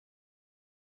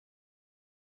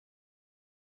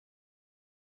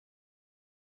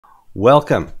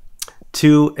Welcome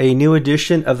to a new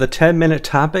edition of the 10-minute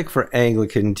topic for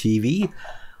Anglican TV.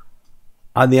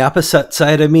 On the opposite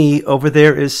side of me, over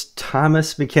there is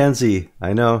Thomas Mckenzie.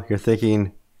 I know you're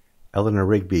thinking Eleanor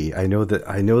Rigby. I know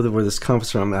that where this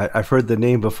comes from. I've heard the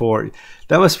name before.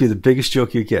 That must be the biggest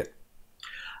joke you get.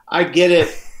 I get it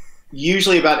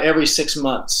usually about every 6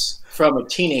 months from a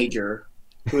teenager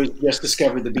who has just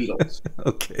discovered the Beatles.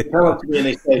 Okay. They come up to me and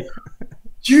they say,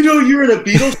 "Do you know you're in a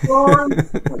Beatles song?"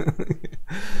 Like,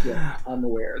 yeah, I'm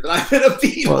aware that I'm in a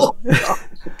Beatles song.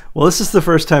 Well, this is the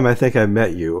first time I think I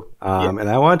met you, and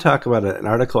I want to talk about an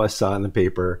article I saw in the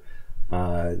paper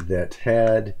that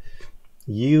had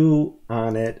you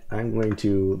on it. I'm going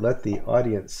to let the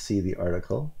audience see the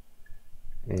article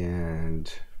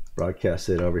and broadcast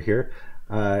it over here.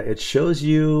 It shows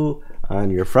you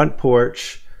on your front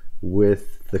porch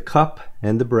with the cup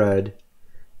and the bread,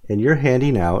 and you're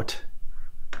handing out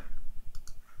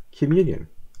communion.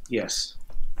 Yes.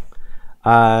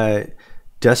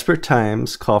 Desperate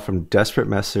times call from desperate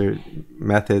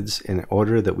methods in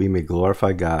order that we may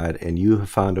glorify God, and you have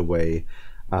found a way.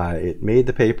 It made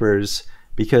the papers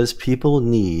because people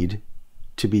need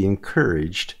to be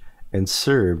encouraged and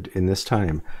served in this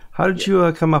time. How did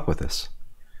you come up with this?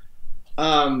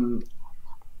 Well,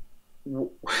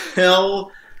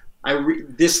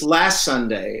 this last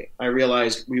Sunday, I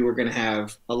realized we were going to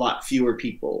have a lot fewer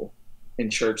people in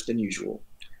church than usual.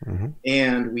 Mm-hmm.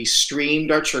 And we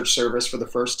streamed our church service for the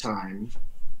first time,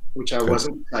 which I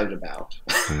wasn't excited about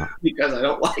because I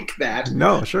don't like that.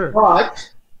 No, sure.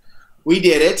 But we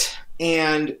did it,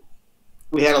 and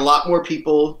we had a lot more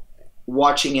people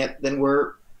watching it than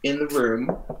were in the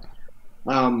room.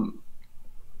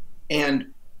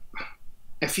 And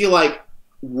I feel like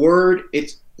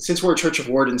since we're a church of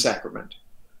word and sacrament,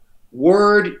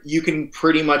 word you can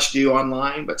pretty much do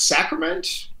online, but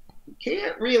sacrament, you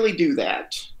can't really do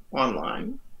that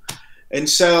online. And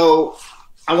so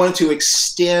I wanted to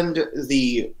extend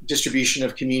the distribution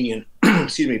of communion,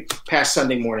 past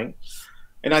Sunday morning.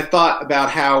 And I thought about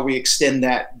how we extend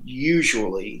that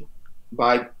usually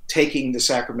by taking the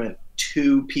sacrament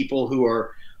to people who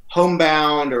are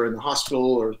homebound or in the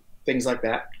hospital or things like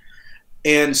that.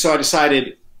 And so I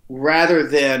decided, rather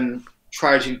than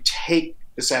try to take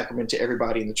the sacrament to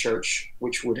everybody in the church,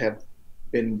 which would have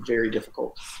been very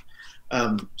difficult,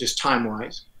 just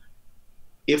time-wise,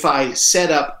 if I set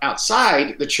up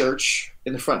outside the church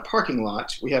in the front parking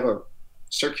lot, we have a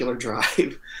circular drive.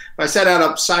 If I set out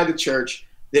outside the church,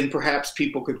 then perhaps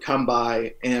people could come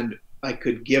by and I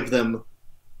could give them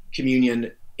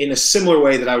communion in a similar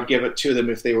way that I would give it to them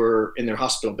if they were in their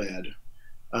hospital bed.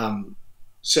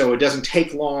 So it doesn't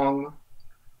take long.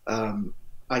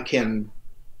 I can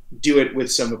do it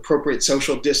with some appropriate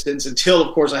social distance until,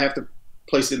 of course, I have to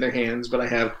place it in their hands. But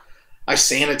I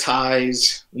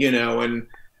sanitize, and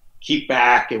keep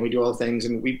back, and we do all the things.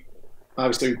 And we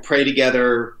obviously pray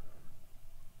together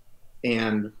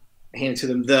and hand it to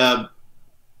them.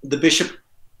 The bishop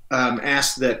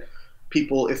asked that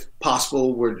people, if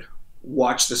possible, would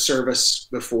watch the service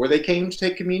before they came to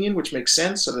take communion, which makes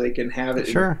sense, so that they can have it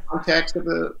in the context of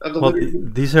the liturgy.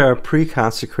 These are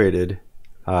pre-consecrated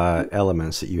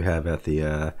elements that you have at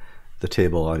the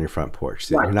table on your front porch.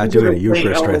 So you're not doing a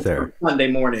Eucharist right there.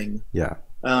 Sunday morning. Yeah.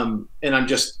 And I'm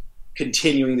just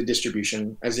continuing the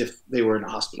distribution as if they were in a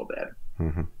hospital bed.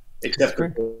 Mm-hmm. Except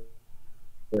for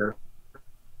they're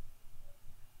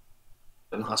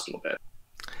in the hospital bed.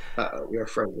 We are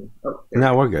frozen.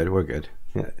 No, we're good. We're good.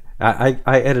 Yeah.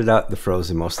 I edit out the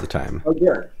frozen most of the time. Oh,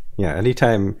 good. Yeah,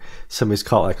 anytime somebody's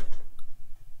called, like,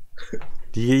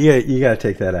 you got to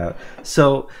take that out.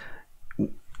 So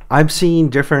I'm seeing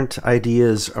different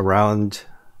ideas around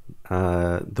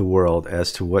the world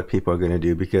as to what people are going to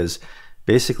do, because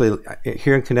basically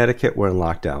here in Connecticut, we're in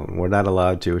lockdown. We're not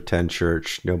allowed to attend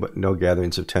church, no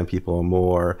gatherings of 10 people or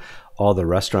more. All the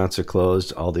restaurants are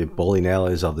closed, all the bowling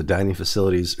alleys, all the dining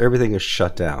facilities, everything is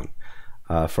shut down.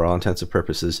 For all intents and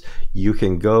purposes. You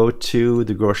can go to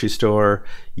the grocery store,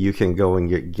 you can go and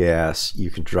get gas,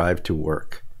 you can drive to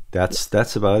work.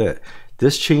 That's about it.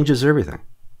 This changes everything.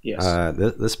 Yes.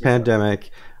 This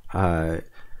pandemic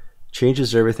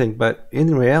changes everything, but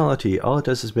in reality, all it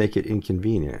does is make it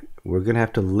inconvenient. We're going to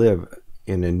have to live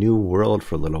in a new world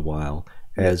for a little while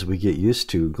as we get used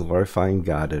to glorifying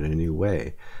God in a new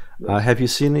way. Have you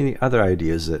seen any other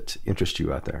ideas that interest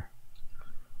you out there?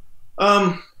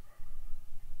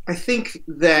 I think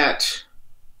that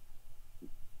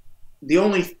the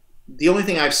only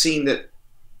thing I've seen that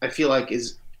I feel like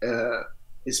is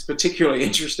particularly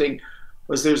interesting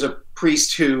was there's a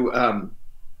priest who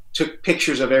took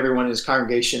pictures of everyone in his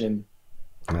congregation and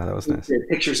that was nice.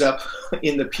 Pictures up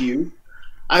in the pew.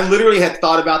 I literally had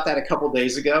thought about that a couple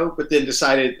days ago, but then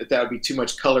decided that that would be too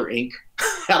much color ink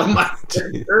out of my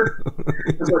picture.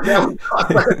 Like, that would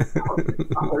cost like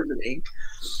colors of ink.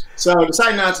 So I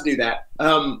decided not to do that.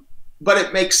 But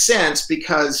it makes sense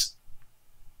because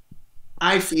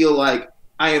I feel like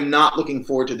I am not looking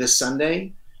forward to this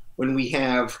Sunday when we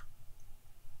have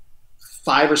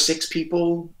 5 or 6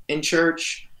 people in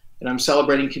church and I'm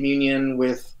celebrating communion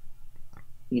with,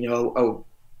 a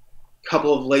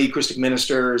couple of lay Eucharistic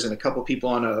ministers and a couple of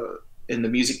people in the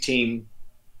music team.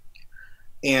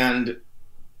 And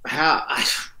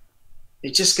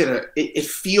it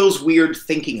feels weird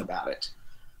thinking about it.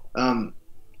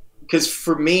 Because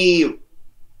for me,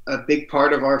 a big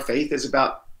part of our faith is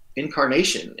about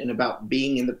incarnation and about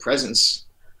being in the presence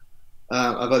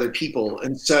of other people.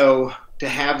 And so to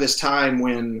have this time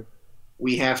when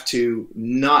we have to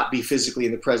not be physically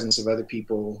in the presence of other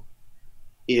people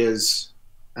is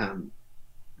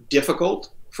difficult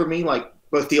for me, like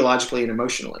both theologically and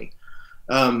emotionally.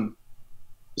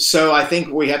 So I think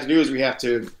what we have to do is we have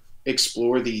to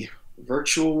explore the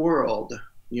virtual world,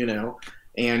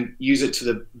 and use it to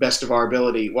the best of our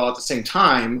ability, while at the same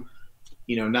time,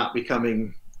 not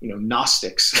becoming,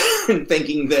 Gnostics and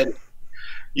thinking that,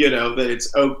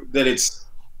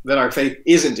 that our faith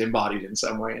isn't embodied in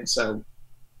some way. And so,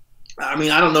 I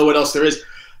mean, I don't know what else there is.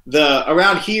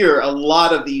 Around here, a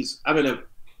lot of these, I'm in a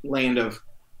land of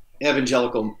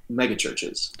evangelical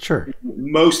megachurches. Sure.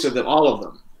 Most of them, all of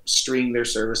them, stream their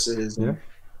services. Yeah.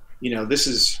 And,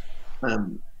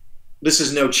 this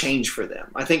is no change for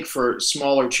them. I think for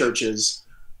smaller churches,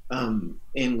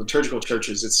 in liturgical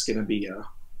churches, it's going to be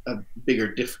a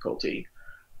bigger difficulty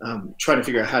trying to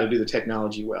figure out how to do the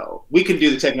technology well. We can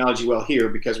do the technology well here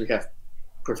because we have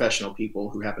professional people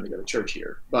who happen to go to church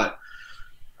here. But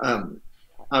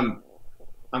I'm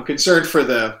concerned for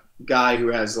the guy who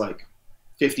has like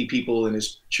 50 people in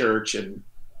his church and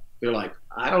they're like,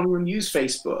 I don't even use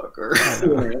Facebook or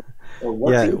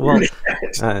yeah, well,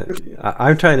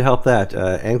 I'm trying to help that.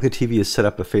 Anglicantv has set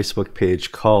up a Facebook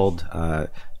page called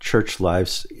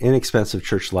Inexpensive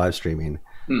Church Live Streaming,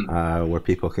 where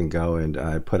people can go, and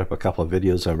I put up a couple of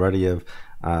videos already of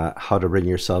how to bring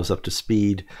yourselves up to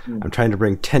speed. I'm trying to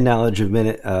bring 10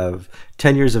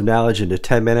 years of knowledge into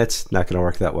 10 minutes. Not going to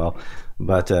work that well,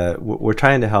 but we're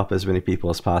trying to help as many people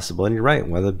as possible. And you're right.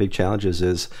 One of the big challenges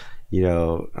is,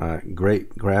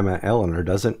 great grandma Eleanor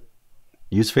doesn't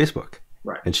use Facebook,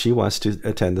 right? And she wants to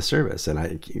attend the service,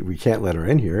 and we can't let her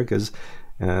in here because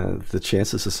the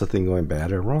chances of something going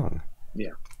bad are wrong.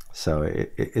 Yeah. So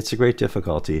it's a great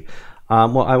difficulty.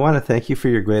 Well, I want to thank you for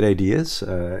your great ideas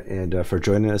and for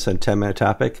joining us on 10-Minute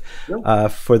Topic. Sure.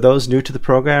 For those new to the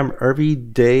program, every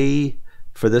day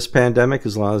for this pandemic,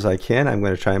 as long as I can, I'm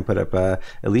going to try and put up at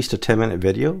least a 10-minute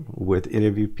video with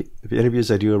interviews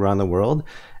I do around the world.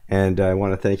 And I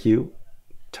want to thank you,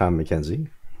 Tom Mckenzie,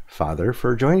 Father,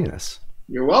 for joining us.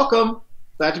 You're welcome.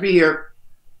 Glad to be here.